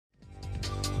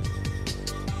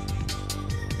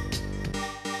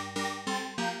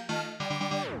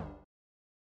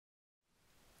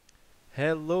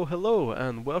Hello,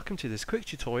 and welcome to this quick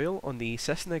tutorial on the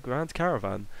Cessna Grand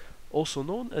Caravan. Also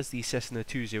known as the Cessna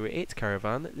 208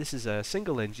 Caravan, this is a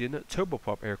single-engine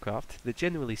turboprop aircraft that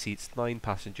generally seats 9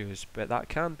 passengers, but that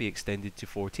can be extended to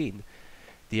 14.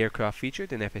 The aircraft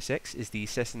featured in FSX is the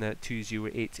Cessna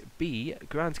 208B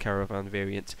Grand Caravan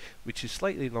variant, which is a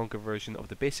slightly longer version of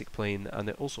the basic plane, and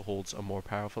it also holds a more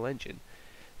powerful engine.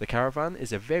 The Caravan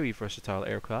is a very versatile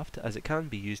aircraft as it can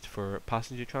be used for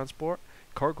passenger transport,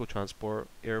 cargo transport,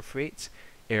 air freight,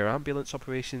 air ambulance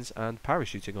operations and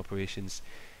parachuting operations.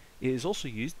 It is also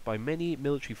used by many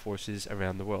military forces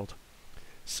around the world.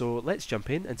 So let's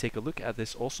jump in and take a look at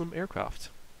this awesome aircraft.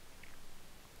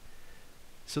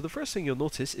 So the first thing you'll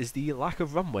notice is the lack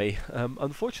of runway.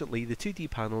 Unfortunately, the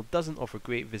 2D panel doesn't offer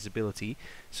great visibility,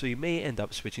 so you may end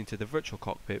up switching to the virtual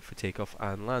cockpit for takeoff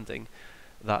and landing.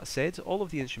 That said, all of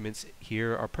the instruments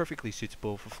here are perfectly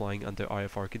suitable for flying under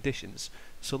IFR conditions,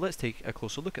 so let's take a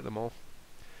closer look at them all.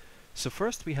 So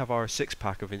first we have our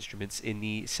 6-pack of instruments in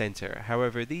the centre,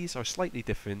 however these are slightly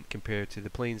different compared to the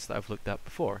planes that I've looked at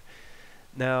before.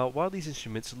 Now, while these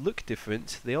instruments look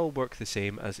different, they all work the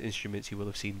same as instruments you will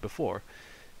have seen before.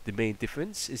 The main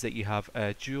difference is that you have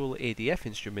a dual ADF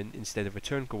instrument instead of a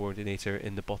turn coordinator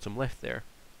in the bottom left there.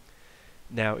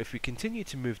 Now, if we continue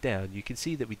to move down, you can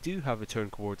see that we do have a turn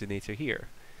coordinator here.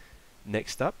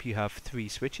 Next up, you have 3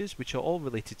 switches, which are all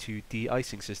related to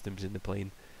de-icing systems in the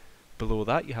plane. Below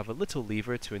that, you have a little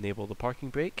lever to enable the parking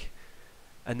brake.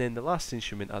 And then the last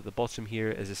instrument at the bottom here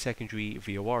is a secondary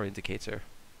VOR indicator.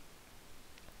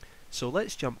 So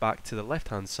let's jump back to the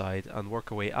left-hand side and work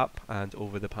our way up and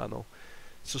over the panel.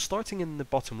 So starting in the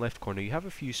bottom left corner, you have a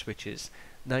few switches.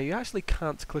 Now, you actually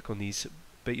can't click on these,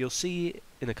 but you'll see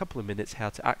in a couple of minutes how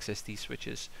to access these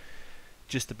switches.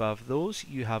 Just above those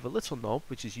you have a little knob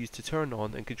which is used to turn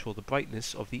on and control the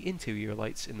brightness of the interior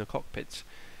lights in the cockpit.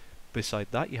 Beside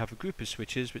that you have a group of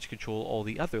switches which control all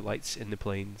the other lights in the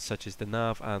plane, such as the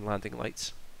nav and landing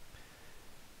lights.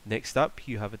 Next up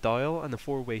you have a dial and a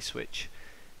 4-way switch.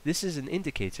 This is an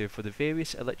indicator for the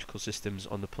various electrical systems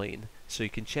on the plane, so you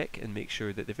can check and make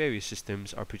sure that the various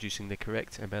systems are producing the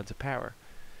correct amount of power.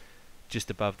 Just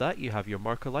above that you have your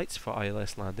marker lights for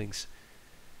ILS landings.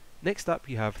 Next up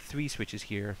you have 3 switches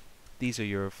here. These are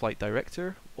your flight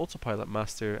director, autopilot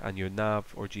master and your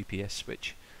nav or GPS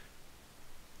switch.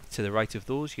 To the right of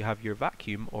those you have your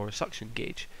vacuum or suction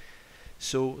gauge.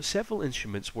 So several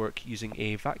instruments work using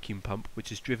a vacuum pump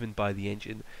which is driven by the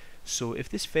engine, so if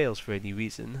this fails for any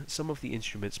reason, some of the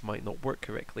instruments might not work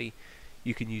correctly.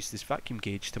 You can use this vacuum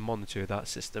gauge to monitor that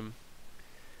system.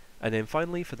 And then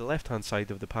finally, for the left-hand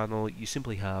side of the panel, you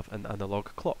simply have an analog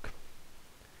clock.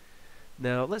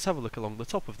 Now let's have a look along the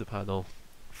top of the panel.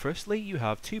 Firstly, you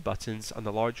have 2 buttons and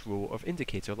a large row of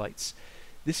indicator lights.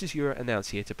 This is your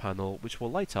annunciator panel, which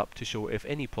will light up to show if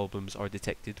any problems are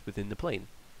detected within the plane.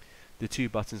 The 2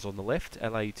 buttons on the left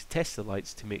allow you to test the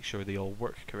lights to make sure they all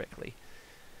work correctly.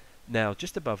 Now,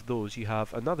 just above those you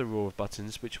have another row of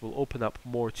buttons which will open up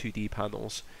more 2D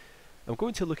panels. I'm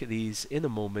going to look at these in a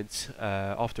moment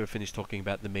after I finish talking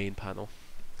about the main panel.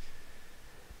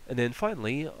 And then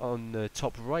finally, on the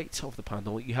top right of the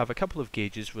panel, you have a couple of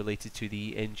gauges related to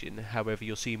the engine, however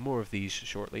you'll see more of these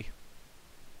shortly.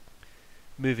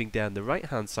 Moving down the right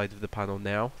hand side of the panel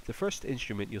now, the first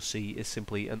instrument you'll see is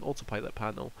simply an autopilot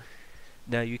panel.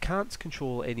 Now you can't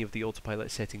control any of the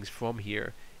autopilot settings from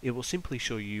here, it will simply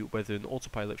show you whether an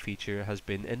autopilot feature has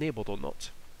been enabled or not.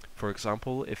 For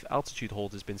example, if altitude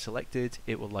hold has been selected,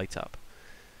 it will light up.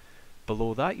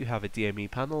 Below that you have a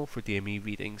DME panel for DME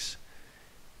readings.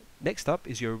 Next up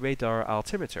is your radar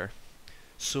altimeter.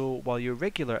 So while your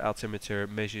regular altimeter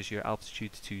measures your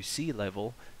altitude to sea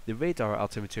level, the radar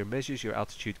altimeter measures your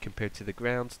altitude compared to the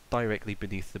ground directly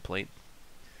beneath the plane.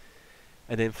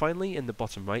 And then finally in the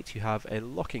bottom right you have a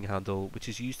locking handle which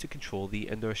is used to control the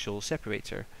inertial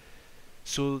separator.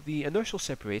 So the inertial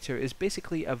separator is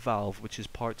basically a valve which is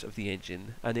part of the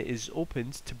engine, and it is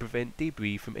opened to prevent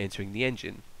debris from entering the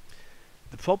engine.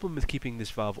 The problem with keeping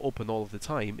this valve open all of the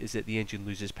time is that the engine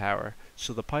loses power,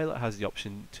 so the pilot has the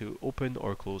option to open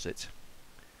or close it.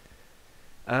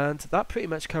 And that pretty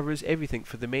much covers everything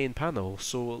for the main panel,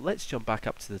 so let's jump back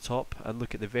up to the top and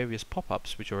look at the various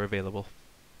pop-ups which are available.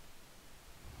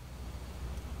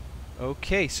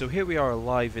 Okay, so here we are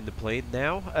live in the plane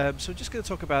now. So I'm just going to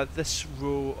talk about this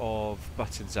row of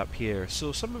buttons up here.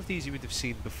 So some of these you would have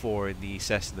seen before in the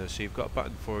Cessna. So you've got a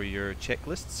button for your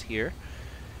checklists here.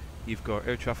 You've got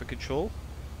air traffic control.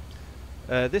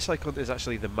 This icon is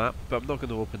actually the map, but I'm not going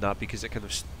to open that because it kind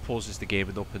of pauses the game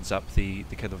and opens up the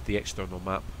kind of the external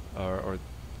map, or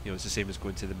you know, it's the same as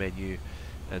going to the menu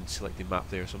and selecting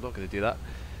map there. So I'm not going to do that.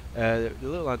 The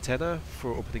little antenna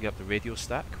for opening up the radial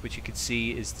stack, which you can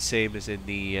see is the same as in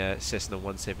the Cessna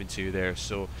 172 there,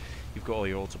 so you've got all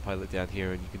your autopilot down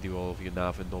here and you can do all of your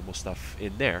nav and normal stuff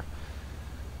in there.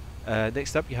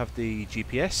 Next up you have the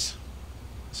GPS,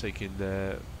 so you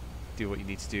can do what you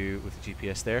need to do with the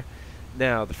GPS there.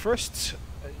 Now the first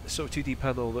sort of 2D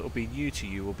panel that will be new to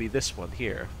you will be this one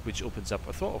here, which opens up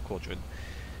a throttle quadrant.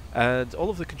 And all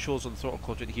of the controls on the throttle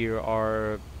quadrant here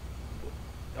are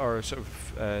sort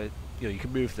of, you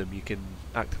can move them, you can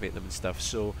activate them and stuff.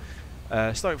 So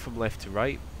starting from left to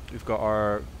right, we've got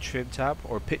our trim tab,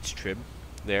 or pitch trim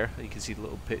there, and you can see the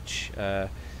little pitch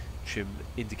trim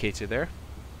indicator there.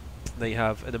 Then you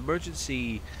have an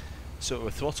emergency sort of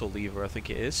a throttle lever, I think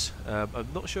it is. I'm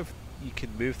not sure if you can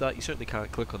move that. You certainly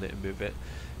can't click on it and move it,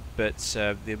 but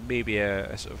there may be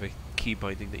a sort of a key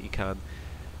binding that you can.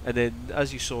 And then,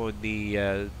 as you saw in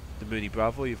the Mooney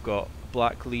Bravo, you've got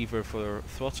black lever for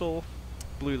throttle,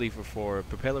 blue lever for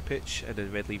propeller pitch, and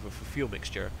then red lever for fuel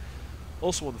mixture.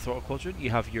 Also on the throttle quadrant, you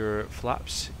have your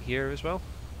flaps here as well.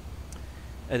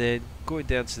 And then going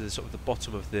down to the sort of the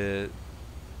bottom of the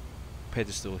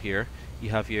pedestal here, you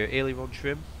have your aileron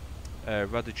trim,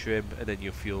 rudder trim, and then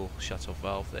your fuel shut-off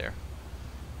valve there.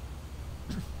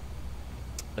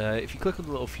 If you click on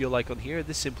the little fuel icon here,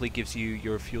 this simply gives you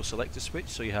your fuel selector switch,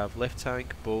 so you have left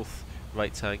tank, both,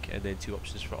 right tank, and then two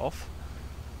options for off.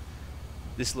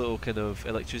 This little kind of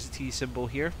electricity symbol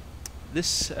here,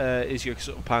 this is your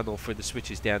sort of panel for the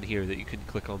switches down here that you couldn't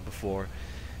click on before.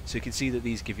 So you can see that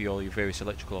these give you all your various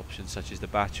electrical options, such as the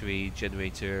battery,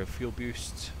 generator, fuel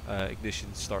boost,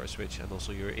 ignition, starter switch, and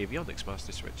also your avionics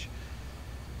master switch.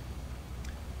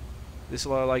 This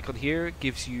little icon here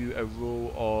gives you a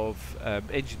row of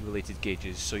engine related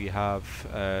gauges, so you have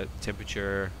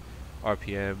temperature,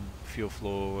 RPM, fuel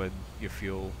flow, and your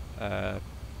fuel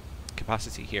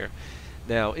capacity here.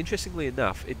 Now, interestingly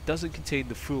enough, it doesn't contain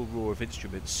the full row of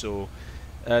instruments, so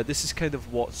this is kind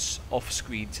of what's off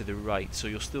screen to the right, so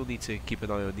you'll still need to keep an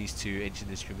eye on these two engine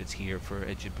instruments here for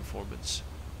engine performance.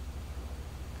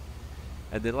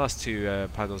 And the last two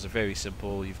panels are very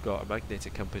simple. You've got a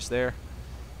magnetic compass there,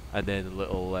 and then a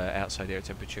little outside air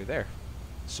temperature there.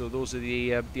 So those are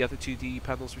the other 2D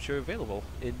panels which are available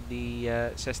in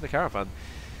the Cessna Caravan.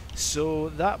 So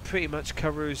that pretty much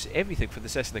covers everything for the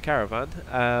Cessna Caravan.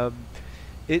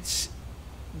 It's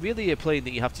really a plane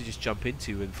that you have to just jump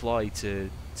into and fly to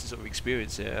sort of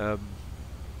experience it. I'm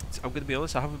going to be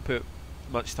honest, I haven't put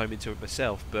much time into it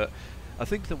myself, but I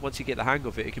think that once you get the hang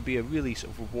of it, it can be a really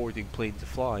sort of rewarding plane to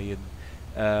fly,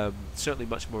 and certainly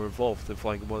much more involved than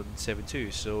flying a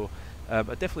 172. So I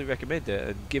definitely recommend it,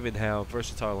 and given how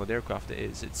versatile an aircraft it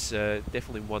is, it's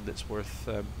definitely one that's worth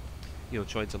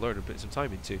trying to learn and put some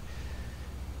time into.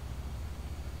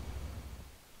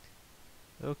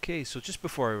 Okay, so just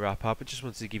before I wrap up, I just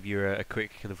wanted to give you a quick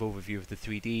kind of overview of the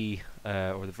 3D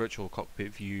or the virtual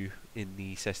cockpit view in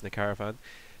the Cessna Caravan.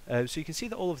 So you can see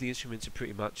that all of the instruments are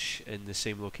pretty much in the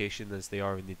same location as they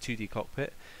are in the 2D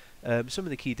cockpit. Some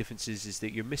of the key differences is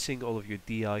that you're missing all of your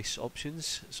de-ice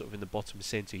options, sort of in the bottom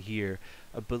center here.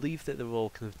 I believe that they're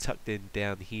all kind of tucked in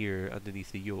down here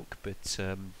underneath the yoke, but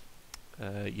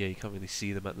yeah, you can't really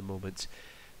see them at the moment.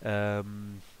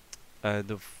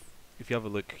 If you have a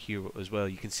look here as well,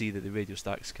 you can see that the radial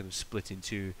stack's kind of split in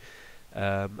two.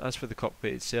 As for the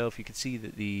cockpit itself, you can see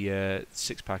that the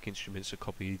 6-pack instruments are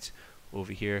copied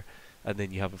over here, and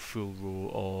then you have a full row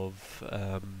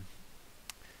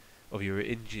of your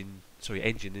engine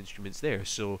instruments there.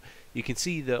 So you can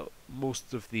see that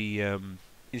most of the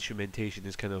instrumentation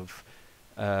is kind of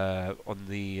on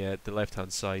the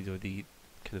left-hand side, or the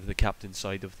kind of the captain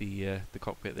side of the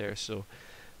cockpit there. So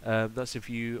that's a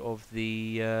view of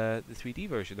the 3D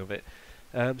version of it.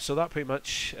 So that pretty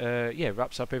much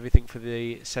wraps up everything for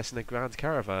the Cessna Grand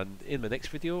Caravan. In my next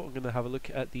video, I'm going to have a look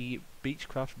at the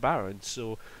Beechcraft Baron.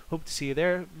 So hope to see you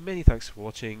there. Many thanks for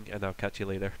watching, and I'll catch you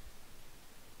later.